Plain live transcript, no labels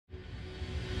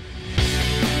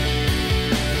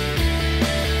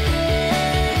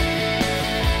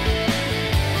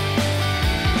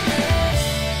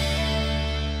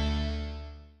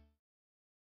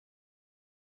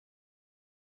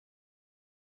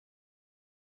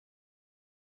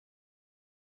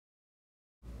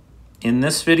In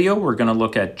this video, we're going to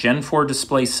look at Gen 4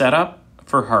 display setup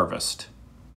for harvest.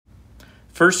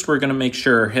 First, we're going to make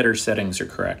sure our header settings are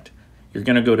correct. You're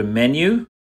going to go to Menu,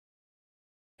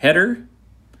 Header,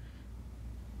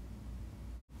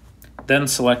 then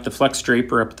select the Flex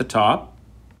Draper up at the top.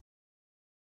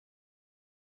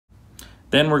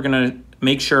 Then we're going to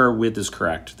make sure our width is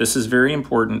correct. This is very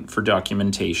important for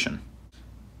documentation.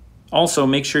 Also,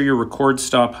 make sure your record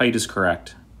stop height is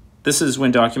correct. This is when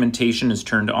documentation is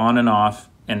turned on and off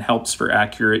and helps for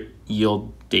accurate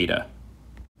yield data.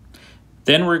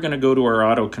 Then we're going to go to our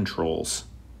auto controls.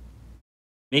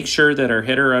 Make sure that our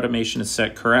header automation is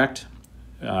set correct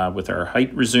with our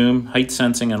height resume, height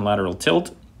sensing, and lateral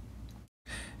tilt.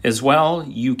 As well,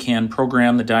 you can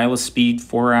program the dial of speed,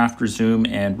 fore, aft, resume,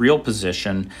 and reel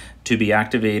position to be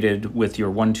activated with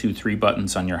your 1, 2, 3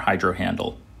 buttons on your hydro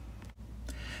handle.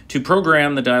 To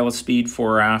program the dial of speed,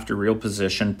 fore, aft, or reel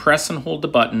position, press and hold the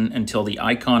button until the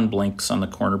icon blinks on the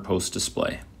corner post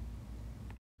display.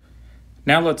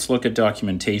 Now let's look at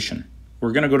documentation.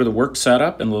 We're going to go to the work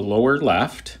setup in the lower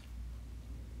left.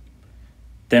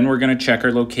 Then we're going to check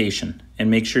our location and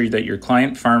make sure that your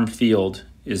client farm field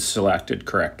is selected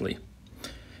correctly.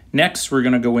 Next, we're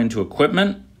going to go into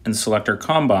equipment and select our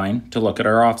combine to look at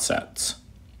our offsets.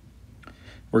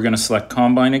 We're going to select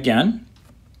combine again.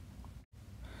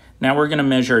 Now we're going to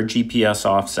measure our GPS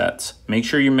offsets. Make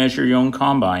sure you measure your own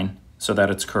combine so that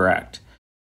it's correct.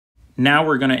 Now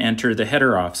we're going to enter the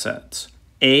header offsets.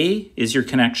 A is your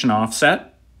connection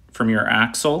offset from your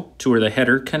axle to where the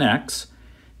header connects.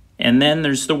 And then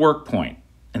there's the work point,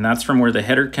 and that's from where the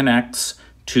header connects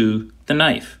to the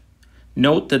knife.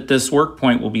 Note that this work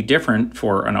point will be different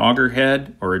for an auger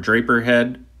head or a draper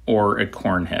head or a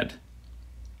corn head.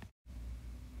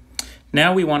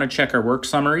 Now we want to check our work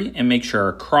summary and make sure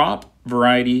our crop,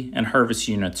 variety, and harvest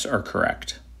units are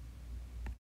correct.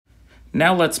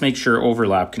 Now let's make sure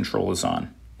overlap control is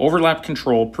on. Overlap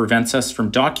control prevents us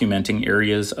from documenting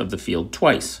areas of the field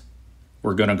twice.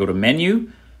 We're going to go to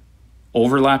Menu,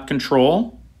 Overlap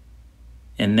Control,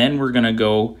 and then we're going to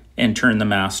go and turn the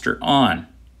master on.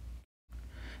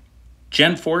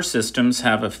 Gen 4 systems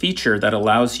have a feature that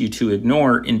allows you to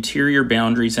ignore interior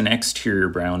boundaries and exterior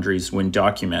boundaries when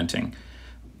documenting.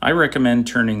 I recommend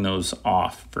turning those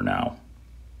off for now.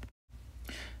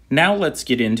 Now let's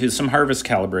get into some harvest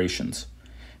calibrations.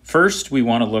 First, we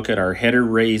want to look at our header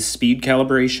raise speed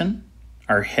calibration,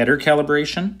 our header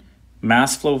calibration,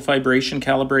 mass flow vibration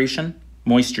calibration,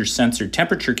 moisture sensor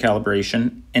temperature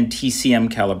calibration, and TCM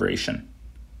calibration.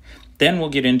 Then we'll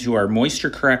get into our moisture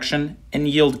correction and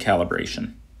yield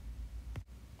calibration.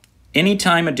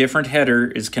 Anytime a different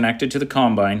header is connected to the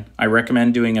combine, I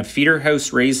recommend doing a feeder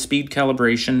house raise speed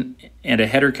calibration and a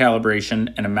header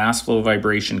calibration and a mass flow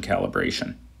vibration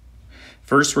calibration.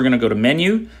 First, we're going to go to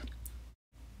Menu,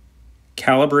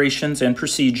 Calibrations and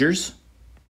Procedures.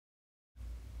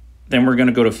 Then we're going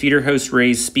to go to feeder house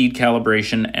raise speed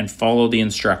calibration and follow the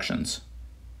instructions.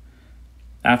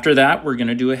 After that, we're going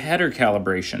to do a header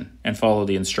calibration and follow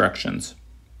the instructions.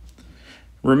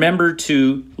 Remember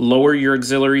to lower your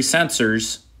auxiliary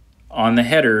sensors on the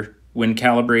header when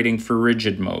calibrating for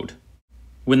rigid mode.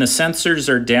 When the sensors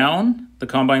are down, the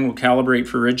combine will calibrate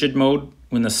for rigid mode.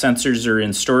 When the sensors are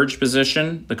in storage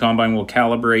position, the combine will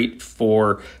calibrate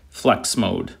for flex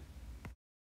mode.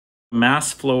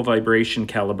 Mass flow vibration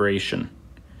calibration.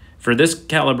 For this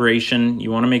calibration,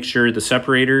 you want to make sure the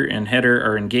separator and header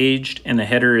are engaged and the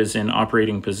header is in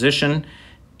operating position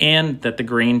and that the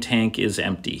grain tank is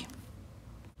empty.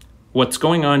 What's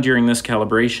going on during this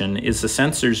calibration is the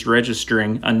sensors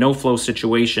registering a no-flow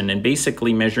situation and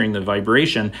basically measuring the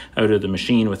vibration out of the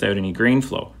machine without any grain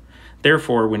flow.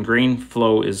 Therefore, when grain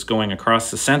flow is going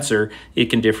across the sensor, it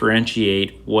can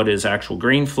differentiate what is actual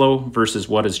grain flow versus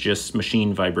what is just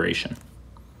machine vibration.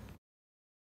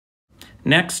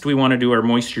 Next, we want to do our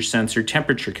moisture sensor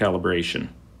temperature calibration.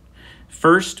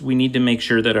 First, we need to make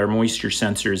sure that our moisture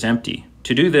sensor is empty.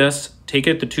 To do this, take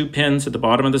out the 2 pins at the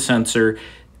bottom of the sensor,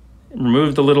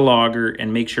 remove the little auger,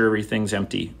 and make sure everything's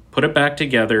empty. Put it back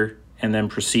together, and then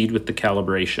proceed with the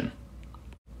calibration.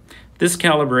 This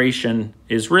calibration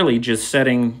is really just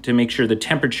setting to make sure the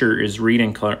temperature is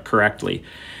reading correctly.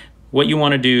 What you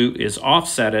want to do is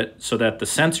offset it so that the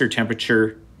sensor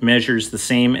temperature measures the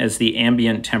same as the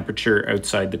ambient temperature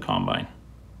outside the combine.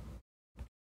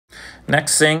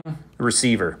 Next thing,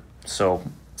 receiver. So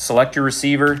select your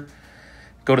receiver,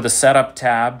 go to the Setup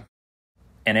tab,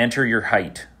 and enter your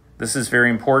height. This is very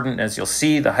important. As you'll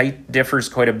see, the height differs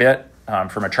quite a bit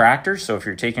from a tractor. So if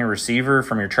you're taking a receiver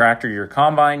from your tractor to your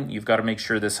combine, you've got to make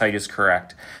sure this height is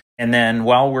correct. And then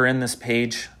while we're in this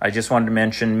page, I just wanted to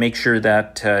mention, make sure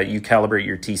that you calibrate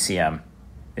your TCM.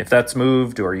 If that's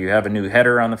moved or you have a new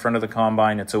header on the front of the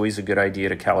combine, it's always a good idea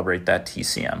to calibrate that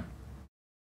TCM.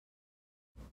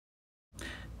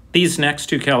 These next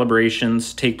two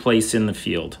calibrations take place in the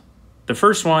field. The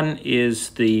first one is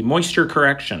the moisture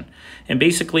correction. And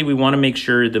basically we want to make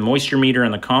sure the moisture meter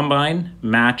on the combine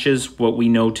matches what we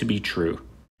know to be true.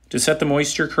 To set the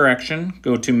moisture correction,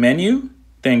 go to Menu,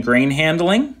 then Grain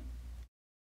Handling,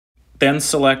 then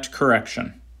select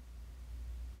Correction.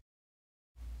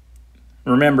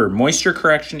 Remember, moisture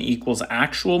correction equals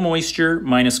actual moisture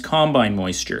minus combine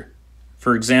moisture.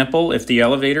 For example, if the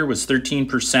elevator was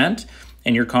 13%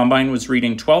 and your combine was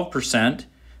reading 12%,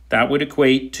 that would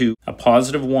equate to a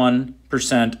positive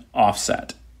 1%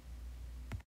 offset.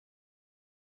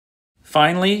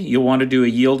 Finally, you'll want to do a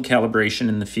yield calibration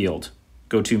in the field.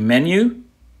 Go to Menu,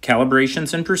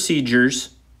 Calibrations and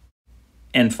Procedures,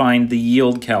 and find the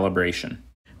yield calibration.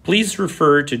 Please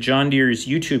refer to John Deere's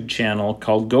YouTube channel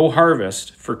called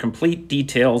GoHarvest for complete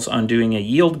details on doing a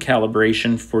yield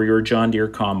calibration for your John Deere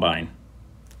combine.